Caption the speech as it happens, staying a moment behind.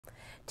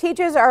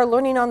Teachers are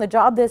learning on the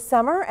job this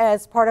summer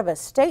as part of a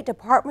State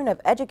Department of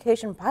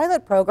Education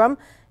pilot program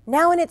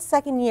now in its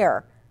second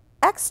year.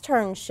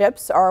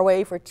 Externships are a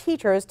way for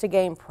teachers to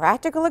gain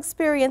practical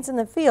experience in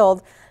the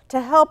field to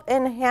help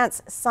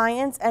enhance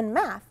science and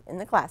math in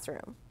the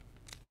classroom.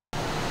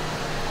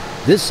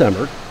 This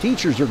summer,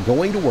 teachers are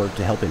going to work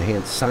to help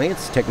enhance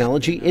science,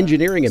 technology,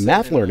 engineering, and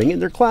math learning in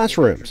their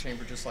classrooms.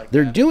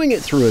 They're doing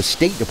it through a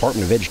State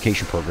Department of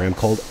Education program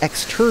called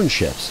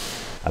Externships,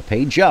 a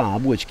paid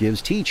job which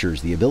gives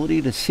teachers the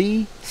ability to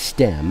see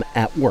STEM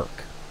at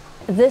work.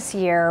 This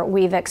year,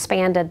 we've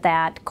expanded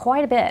that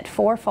quite a bit,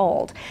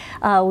 fourfold.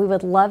 We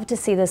would love to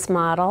see this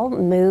model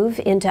move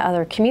into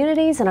other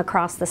communities and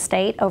across the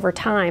state over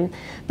time,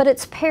 but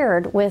it's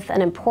paired with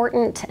an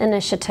important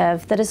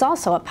initiative that is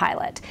also a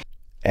pilot.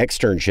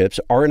 Externships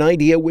are an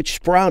idea which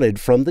sprouted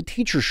from the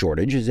teacher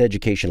shortage as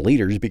education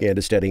leaders began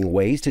to study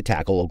ways to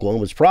tackle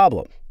Oklahoma's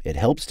problem. It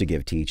helps to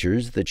give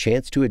teachers the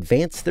chance to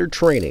advance their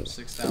training.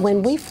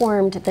 When we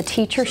formed the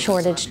Teacher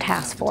Shortage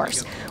Task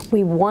Force,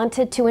 we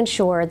wanted to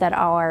ensure that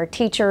our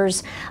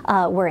teachers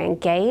were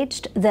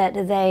engaged,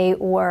 that they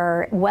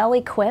were well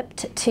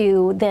equipped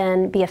to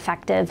then be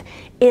effective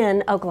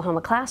in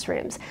Oklahoma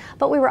classrooms.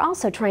 But we were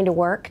also trying to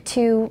work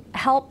to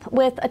help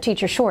with a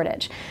teacher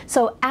shortage.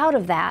 So out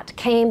of that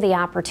came the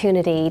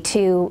opportunity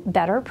to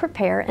better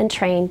prepare and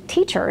train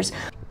teachers.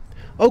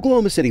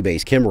 Oklahoma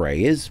City-based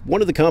Kimray is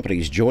one of the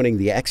companies joining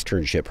the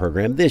externship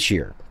program this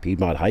year.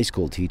 Piedmont High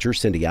School teacher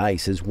Cindy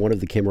Ice is one of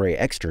the Kimray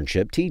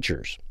externship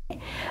teachers.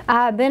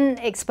 I've been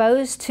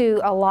exposed to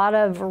a lot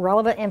of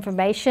relevant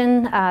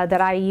information that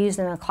I use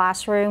in the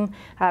classroom,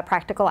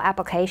 practical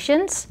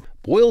applications.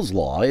 Boyle's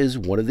Law is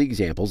one of the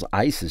examples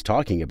Ice is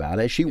talking about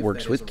as she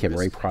works with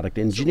Kimray product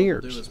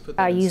engineers.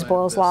 I use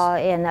Boyle's Law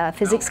in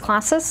physics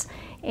classes,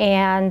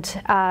 and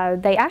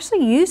they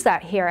actually use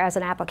that here as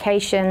an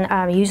application,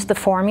 use the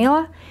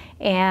formula,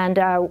 and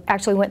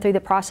actually went through the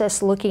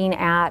process looking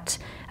at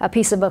a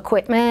piece of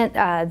equipment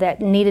that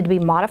needed to be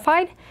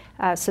modified.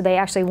 So they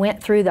actually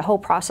went through the whole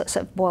process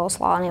of Boyle's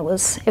Law, and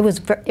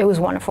it was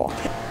wonderful.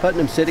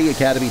 Putnam City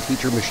Academy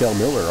teacher Michelle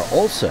Miller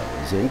also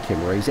is in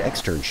Kimray's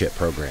externship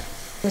program.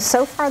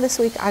 So far this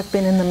week I've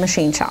been in the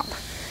machine shop,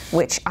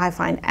 which I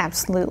find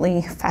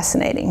absolutely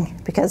fascinating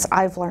because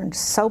I've learned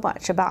so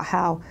much about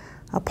how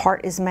a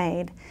part is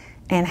made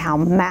and how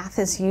math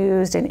is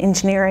used in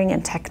engineering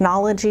and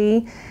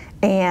technology,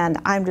 and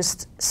I'm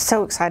just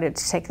so excited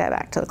to take that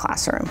back to the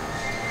classroom.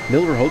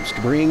 Miller hopes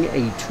to bring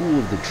a tool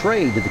of the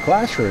trade to the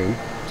classroom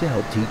to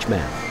help teach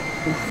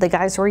math. The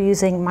guys were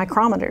using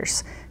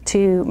micrometers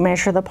to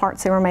measure the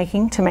parts they were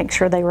making to make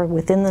sure they were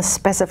within the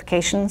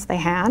specifications they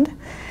had.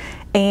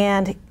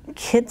 And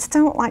kids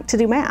don't like to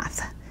do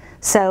math.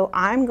 So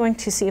I'm going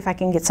to see if I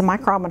can get some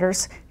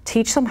micrometers,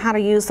 teach them how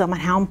to use them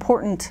and how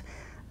important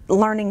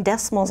learning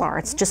decimals are.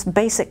 It's just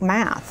basic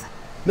math.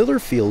 Miller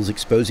feels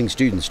exposing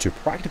students to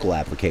practical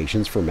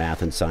applications for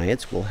math and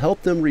science will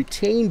help them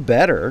retain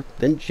better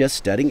than just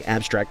studying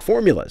abstract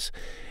formulas.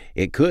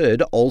 It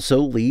could also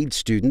lead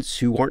students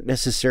who aren't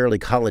necessarily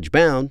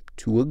college-bound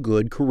to a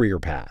good career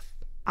path.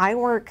 I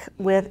work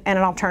with an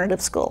alternative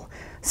school.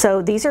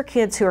 So these are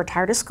kids who are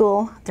tired of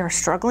school, they're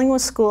struggling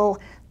with school,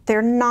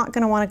 they're not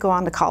going to want to go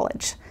on to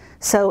college.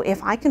 So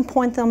if I can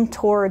point them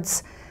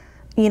towards,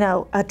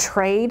 a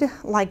trade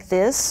like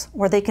this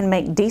where they can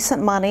make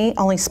decent money,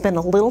 only spend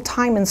a little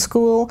time in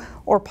school,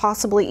 or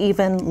possibly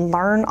even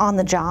learn on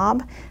the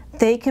job,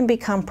 they can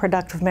become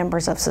productive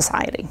members of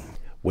society.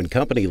 When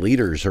company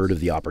leaders heard of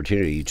the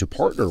opportunity to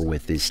partner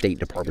with the State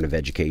Department of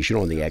Education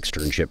on the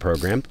externship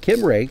program,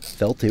 Kimray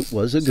felt it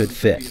was a good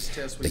fit.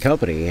 The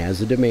company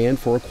has a demand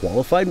for a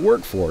qualified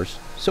workforce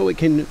so it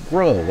can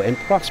grow and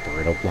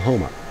prosper in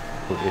Oklahoma.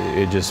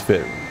 It just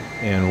fit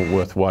in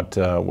with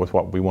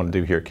what we want to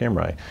do here at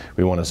Kimray.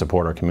 We want to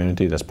support our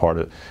community. That's part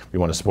of it. We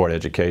want to support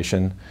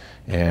education,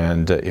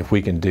 and if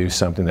we can do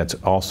something that's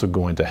also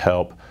going to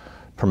help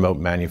promote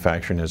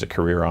manufacturing as a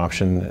career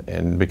option,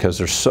 and because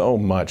there's so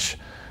much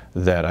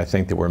that I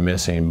think that we're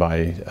missing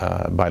by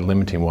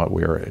limiting what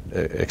we're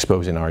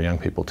exposing our young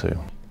people to.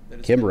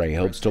 Kimray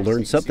hopes to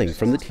learn something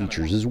from the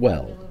teachers as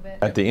well.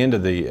 At the end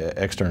of the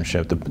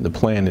externship, the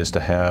plan is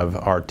to have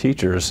our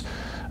teachers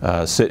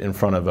sit in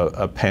front of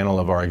a panel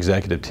of our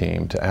executive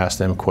team to ask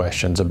them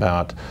questions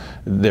about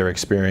their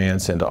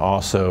experience and to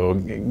also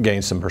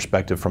gain some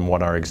perspective from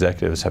what our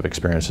executives have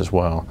experienced as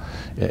well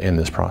in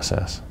this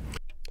process.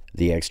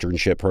 The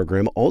externship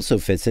program also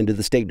fits into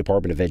the State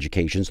Department of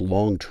Education's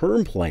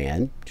long-term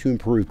plan to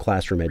improve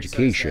classroom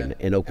education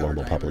in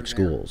Oklahoma public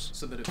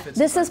schools.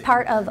 This is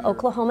part of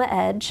Oklahoma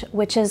Edge,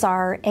 which is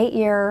our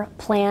 8-year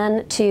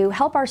plan to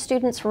help our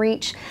students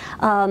reach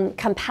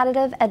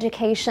competitive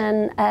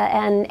education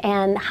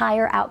and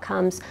higher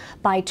outcomes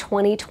by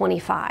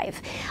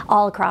 2025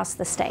 all across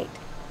the state.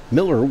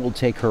 Miller will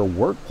take her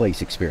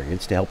workplace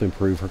experience to help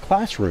improve her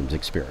classroom's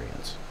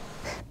experience.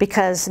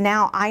 Because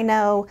now I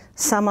know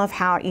some of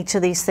how each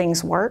of these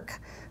things work,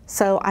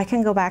 so I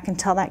can go back and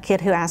tell that kid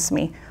who asked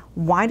me,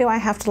 why do I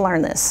have to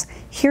learn this?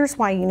 Here's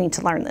why you need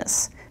to learn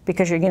this,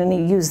 because you're going to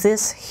need to use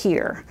this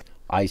here.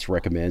 ICE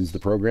recommends the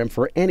program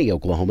for any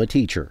Oklahoma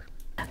teacher.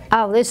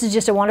 Oh, this is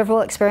just a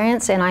wonderful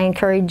experience, and I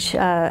encourage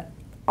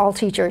all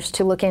teachers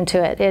to look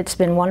into it. It's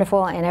been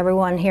wonderful, and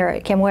everyone here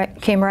at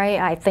Kimray,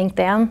 I thank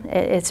them.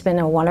 It's been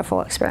a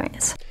wonderful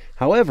experience.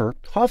 However,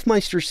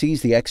 Hoffmeister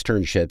sees the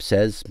externships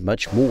as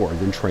much more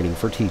than training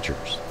for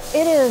teachers.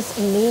 It is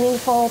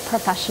meaningful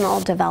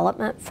professional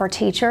development for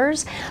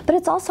teachers, but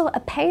it's also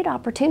a paid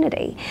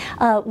opportunity.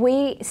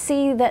 We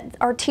see that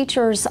our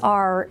teachers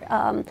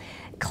are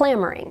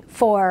clamoring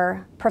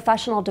for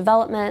professional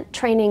development,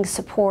 training,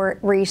 support,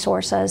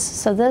 resources,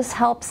 so this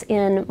helps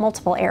in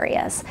multiple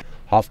areas.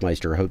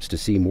 Hoffmeister hopes to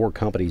see more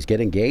companies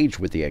get engaged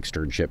with the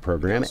externship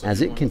program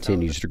as it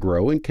continues to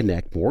grow and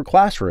connect more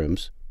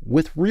classrooms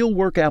with real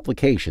work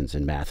applications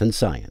in math and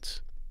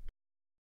science.